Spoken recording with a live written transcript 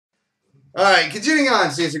All right, continuing on,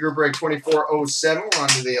 CNC Group Break 2407. We're on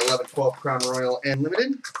to the 11-12 Crown Royal and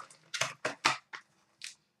Limited.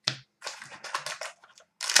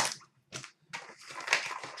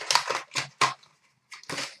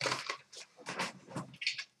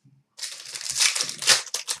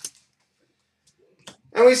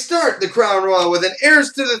 And we start the Crown Royal with an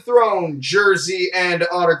Heirs to the Throne jersey and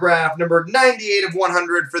autograph, number 98 of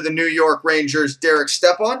 100 for the New York Rangers, Derek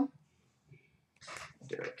Stepan.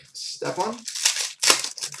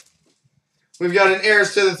 We've got an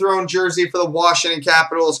Heirs to the Throne jersey for the Washington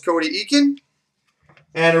Capitals, Cody Eakin.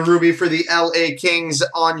 And a ruby for the LA Kings,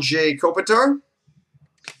 Anze Kopitar.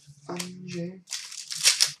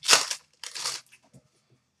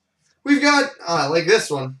 We've got, I like this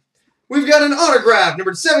one. We've got an autograph,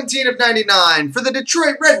 number 17 of 99 for the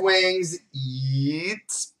Detroit Red Wings.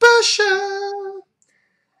 It's special.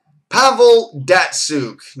 Pavel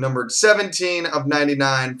Datsyuk, numbered 17 of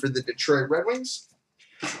 99 for the Detroit Red Wings.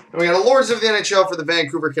 And we got a Lords of the NHL for the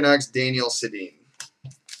Vancouver Canucks, Daniel Sedin.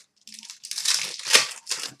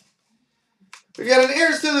 We've got an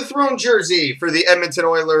Heirs to the Throne jersey for the Edmonton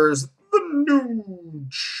Oilers, the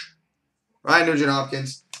Nuge. Ryan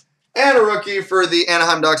Nugent-Hopkins. And a rookie for the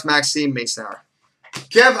Anaheim Ducks, Maxime Massenauer.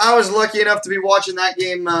 Kev, I was lucky enough to be watching that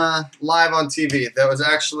game live on TV. That was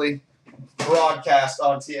actually broadcast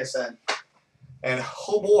on TSN. And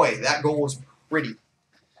oh boy, that goal was pretty.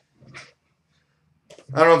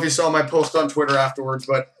 I don't know if you saw my post on Twitter afterwards,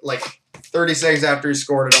 but like 30 seconds after he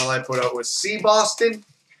scored it, all I put out was, "See, Boston?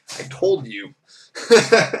 I told you."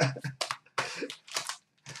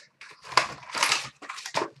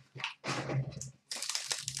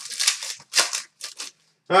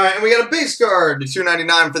 All right, and we got a base card,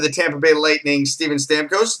 $2.99 for the Tampa Bay Lightning, Steven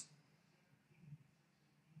Stamkos.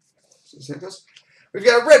 We've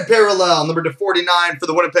got a red parallel, number /49 for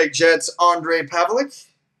the Winnipeg Jets, Andre Pavelec.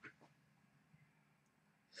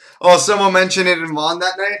 Oh, someone mentioned it in Vaughn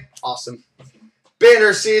that night? Awesome.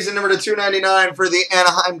 Banner season, number /299 for the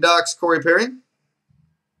Anaheim Ducks, Corey Perry.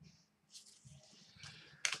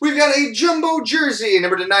 We've got a jumbo jersey,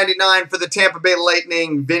 number /99 for the Tampa Bay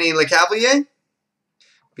Lightning, Vinny Lecavalier.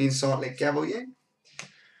 Vincent Lecavalier.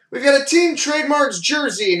 We've got a Team Trademarks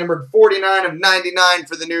jersey, numbered 49 of 99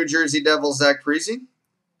 for the New Jersey Devils, Zach Parise.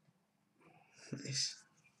 Nice.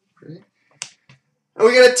 And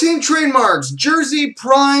we got a Team Trademarks jersey,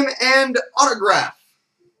 prime, and autograph.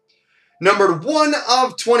 Numbered 1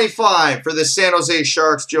 of 25 for the San Jose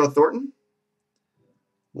Sharks, Joe Thornton.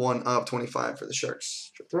 1 of 25 for the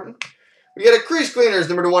Sharks, Joe Thornton. We got a Crease Cleaners,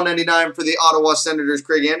 numbered 199 for the Ottawa Senators,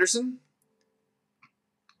 Craig Anderson.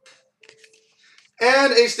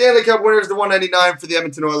 And a Stanley Cup winners, the 199 for the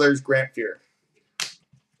Edmonton Oilers, Grant Fuhr.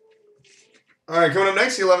 All right, coming up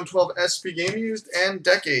next, the 11-12 SP Game Used and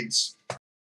Decades.